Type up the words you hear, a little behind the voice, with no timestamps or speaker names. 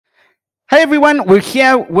Hey everyone, we're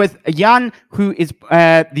here with Jan, who is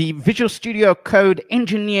the Visual Studio Code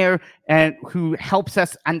engineer and who helps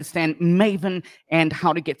us understand Maven and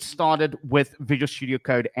how to get started with Visual Studio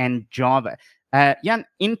Code and Java. Jan,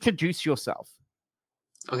 introduce yourself.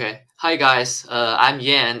 Okay. Hi guys, I'm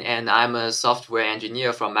Yan and I'm a software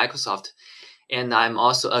engineer from Microsoft. And I'm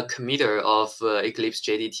also a committer of Eclipse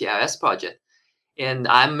JDTLS project. And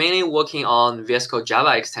I'm mainly working on VS Code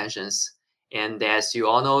Java extensions. And as you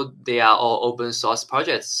all know, they are all open source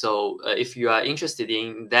projects. So if you are interested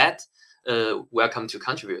in that, welcome to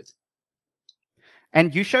contribute.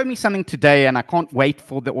 And you showed me something today, and I can't wait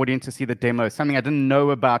for the audience to see the demo, something I didn't know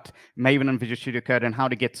about Maven and Visual Studio Code and how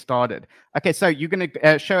to get started. Okay, so you're going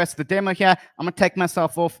to show us the demo here. I'm going to take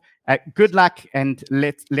myself off. Good luck, and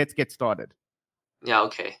let's get started. Yeah,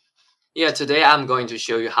 okay. Yeah, today I'm going to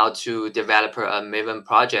show you how to develop a Maven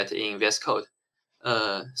project in VS Code.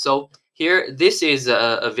 So here, this is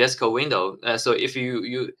a VS Code window. So if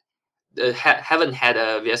you haven't had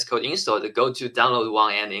a VS Code installed, go to download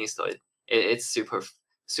one and install it. It's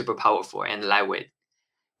super powerful and lightweight.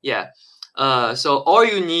 Yeah. So all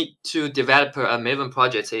you need to develop a Maven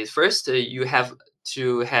project is first you have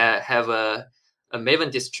to have a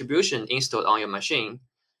Maven distribution installed on your machine.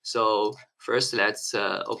 So first, let's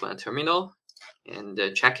open a terminal and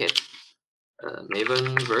check it.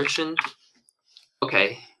 Maven version.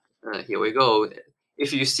 Okay, here we go.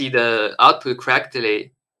 If you see the output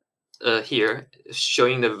correctly here,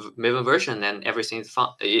 showing the Maven version, then everything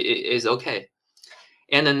is okay.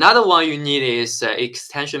 And another one you need is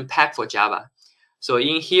extension pack for Java. So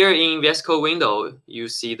in here in VS Code window, you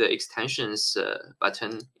see the extensions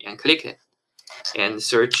button and click it and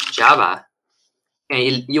search Java.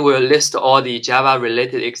 And it will list all the Java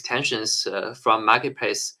related extensions from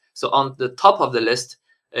Marketplace. So on the top of the list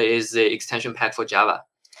is the extension pack for Java.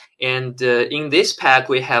 And in this pack,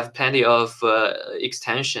 we have plenty of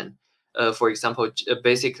extension. For example,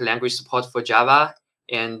 basic language support for Java,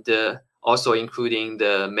 and also including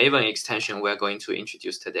the Maven extension we're going to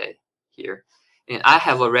introduce today here. And I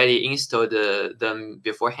have already installed them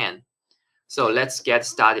beforehand. So let's get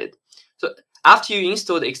started. So after you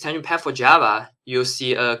install the extension pack for Java, you'll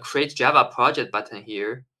see a Create Java Project button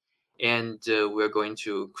here. And we're going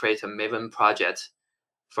to create a Maven project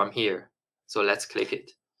from here. So let's click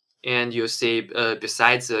it. And you'll see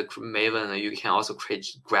besides Maven, you can also create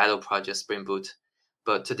Gradle project Spring Boot.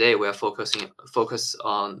 But today we are focus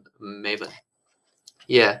on Maven.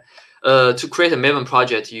 Yeah. To create a Maven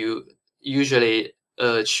project, you usually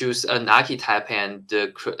choose an archetype and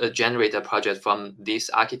generate a project from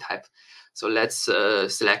this archetype. So let's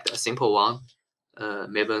select a simple one,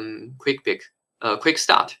 Maven Quick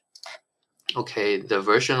Start. Okay, the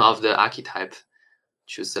version of the archetype,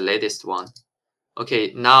 choose the latest one.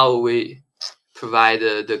 Okay, now we provide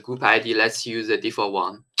the group ID. Let's use the default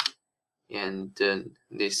one. And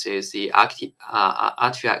this is the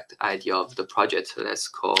artifact ID of the project. Let's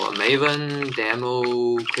call Maven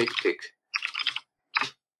demo quick pick.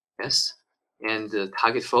 Yes, and the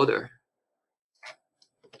target folder.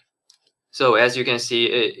 So as you can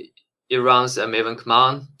see, it runs a Maven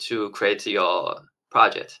command to create your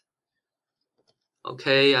project.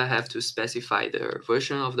 Okay, I have to specify the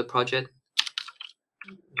version of the project.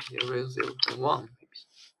 0.1.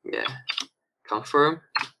 Yeah, confirm.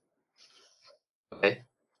 Okay,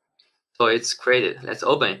 so it's created. Let's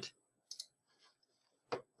open it.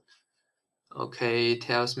 Okay, it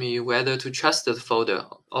tells me whether to trust the folder.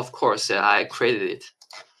 Of course, I created it.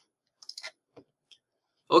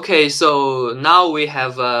 Okay, so now we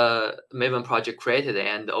have a Maven project created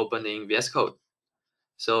and opened in VS Code.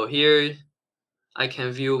 So here I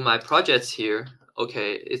can view my projects here.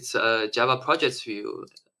 Okay, it's a Java projects view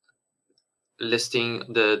listing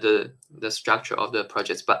the structure of the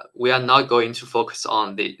projects, but we are not going to focus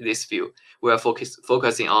on this view. We are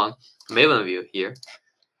focusing on Maven view here.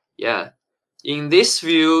 Yeah, in this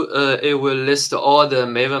view, it will list all the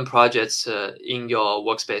Maven projects in your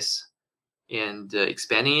workspace, and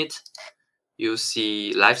expanding it, you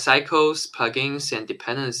see lifecycles, plugins, and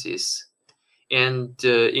dependencies. And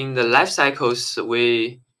in the lifecycles,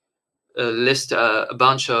 we list a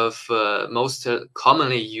bunch of most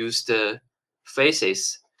commonly used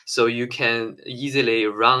phases. So you can easily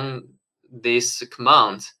run this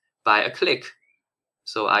command by a click.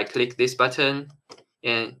 So I click this button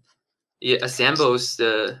and it assembles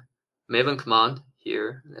the Maven command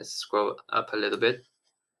here. Let's scroll up a little bit.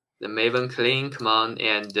 The Maven clean command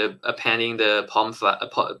and appending the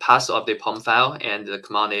path of the POM file, and the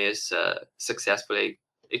command is successfully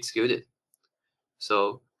executed.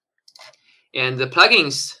 So, and the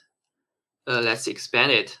plugins, let's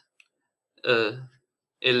expand it.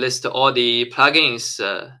 it lists all the plugins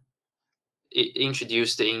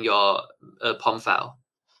introduced in your POM file.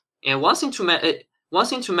 And one thing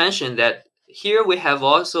to mention that here we have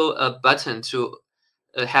also a button to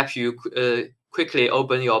help you quickly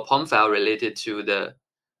open your POM file related to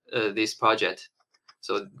this project.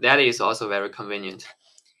 So that is also very convenient.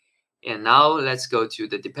 And now let's go to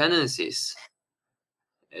the dependencies.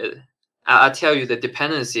 I'll tell you the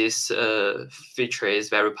dependencies feature is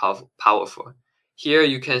very powerful. Here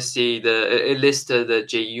you can see it lists the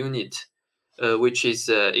JUnit, which is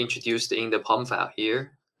introduced in the POM file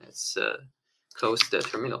here. Let's close the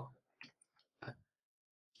terminal.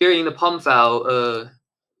 Here in the POM file,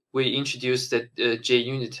 we introduced the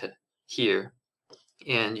JUnit here,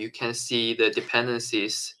 and you can see the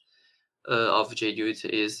dependencies of JUnit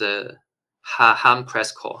is ham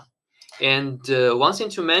press call. And one thing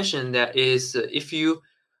to mention that is if you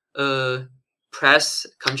press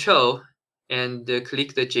Control and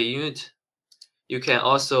click the JUnit, you can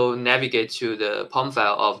also navigate to the POM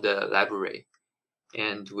file of the library,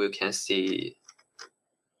 and we can see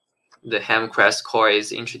the ham press core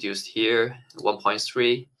is introduced here,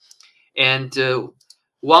 1.3. And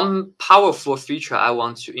one powerful feature I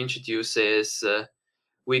want to introduce is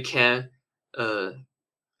we can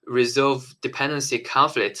resolve dependency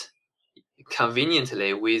conflict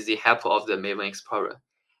conveniently with the help of the Maven Explorer.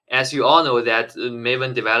 As you all know that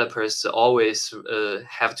Maven developers always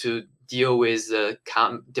have to deal with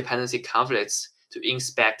dependency conflicts to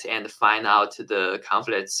inspect and find out the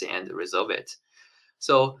conflicts and resolve it.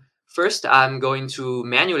 So first, I'm going to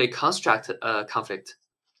manually construct a conflict.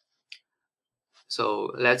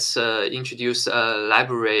 So let's introduce a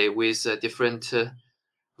library with a different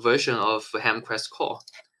version of ham press call.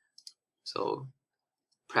 So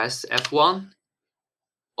press F1,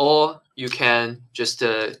 or you can just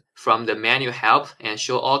from the menu help and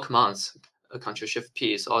show all commands.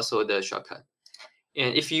 Ctrl+Shift+P is also the shortcut.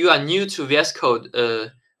 And if you are new to VS Code,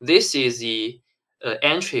 this is the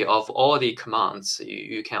entry of all the commands.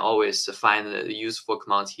 You can always find the useful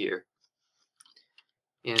commands here.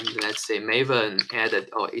 And let's say Maven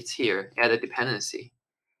added, it's here, add a dependency,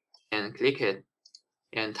 and click it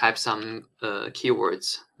and type some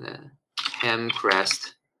keywords, ham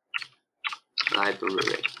crest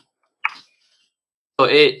library. So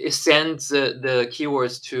it sends the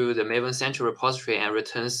keywords to the Maven Central repository and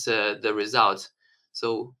returns the result.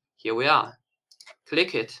 So here we are.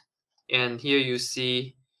 Click it, and here you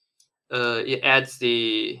see it adds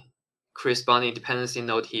the corresponding dependency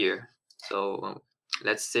node here. So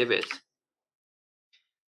let's save it.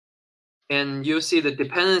 And you see the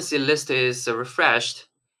dependency list is refreshed,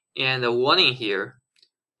 and a warning here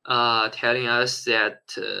telling us that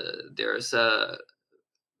there's a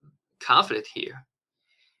conflict here.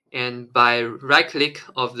 And by right click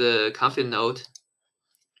of the conflict node,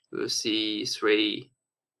 we'll see 3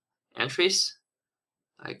 entries.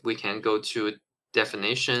 Like we can go to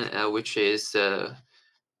definition, which is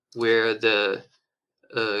where the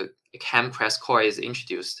ham press core is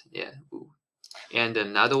introduced. Yeah. And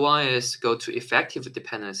another one is go to effective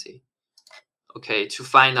dependency. Okay, to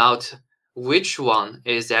find out which one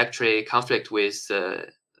is actually conflict with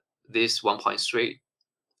this 1.3.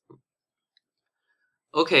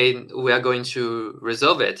 Okay, we are going to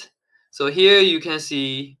resolve it. So here you can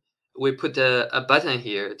see we put a button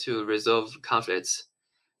here to resolve conflicts.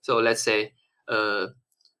 So let's say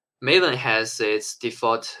Maven has its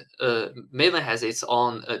default, Maven has its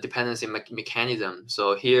own dependency mechanism.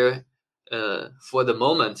 So here, for the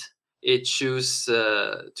moment, it chooses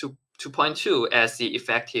 2.2 as the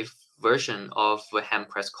effective version of ham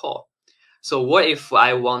press call. So what if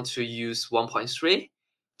I want to use 1.3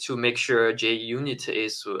 to make sure JUnit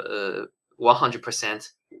is 100%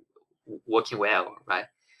 working well, right?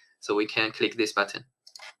 So we can click this button,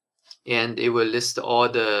 and it will list all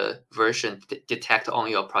the version detect on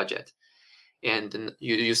your project. And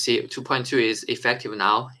you see 2.2 is effective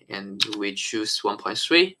now, and we choose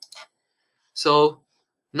 1.3. So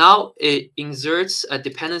now it inserts a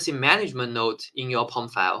dependency management node in your POM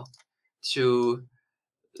file to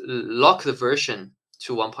lock the version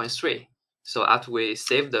to 1.3. So after we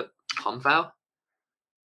save the POM file,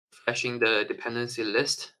 refreshing the dependency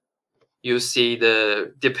list, you see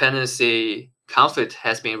the dependency conflict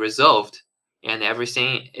has been resolved and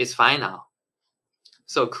everything is fine now.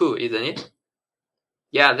 So cool, isn't it?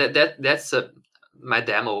 Yeah, that's my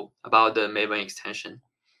demo about the Maven extension.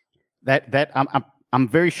 I'm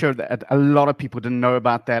very sure that a lot of people didn't know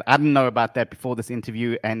about that. I didn't know about that before this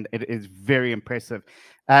interview, and it is very impressive.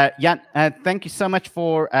 Thank you so much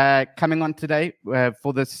for coming on today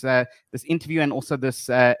for this interview and also this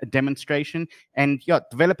demonstration. And yeah,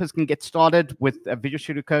 developers can get started with Visual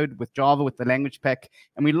Studio Code, with Java, with the language pack.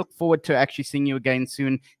 And we look forward to actually seeing you again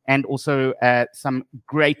soon, and also some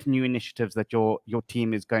great new initiatives that your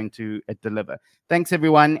team is going to deliver. Thanks,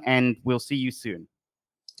 everyone, and we'll see you soon.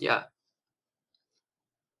 Yeah.